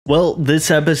Well,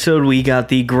 this episode we got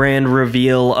the grand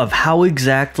reveal of how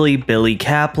exactly Billy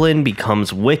Kaplan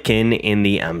becomes Wiccan in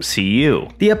the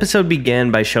MCU. The episode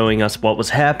began by showing us what was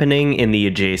happening in the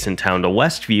adjacent town to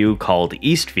Westview called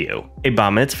Eastview. A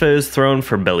bar mitzvah is thrown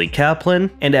for Billy Kaplan,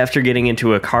 and after getting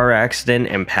into a car accident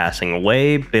and passing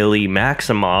away, Billy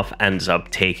Maximoff ends up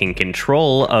taking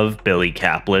control of Billy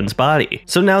Kaplan's body.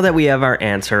 So now that we have our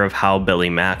answer of how Billy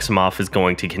Maximoff is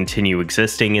going to continue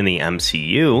existing in the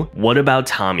MCU, what about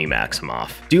Tommy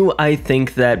Maximoff? Do I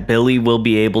think that Billy will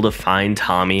be able to find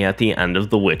Tommy at the end of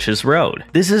the Witch's Road?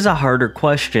 This is a harder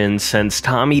question since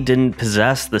Tommy didn't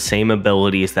possess the same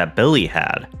abilities that Billy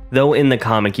had. Though in the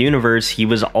comic universe, he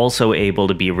was also able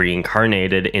to be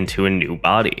reincarnated into a new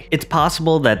body. It's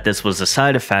possible that this was a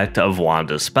side effect of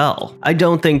Wanda's spell. I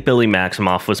don't think Billy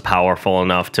Maximoff was powerful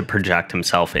enough to project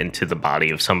himself into the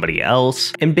body of somebody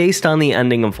else, and based on the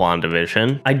ending of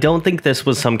Wandavision, I don't think this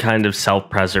was some kind of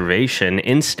self-preservation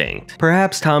instinct.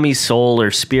 Perhaps Tommy's soul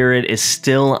or spirit is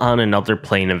still on another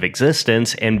plane of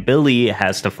existence, and Billy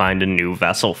has to find a new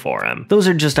vessel for him. Those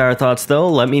are just our thoughts though.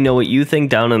 Let me know what you think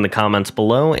down in the comments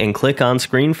below, and click on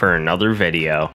screen for another video.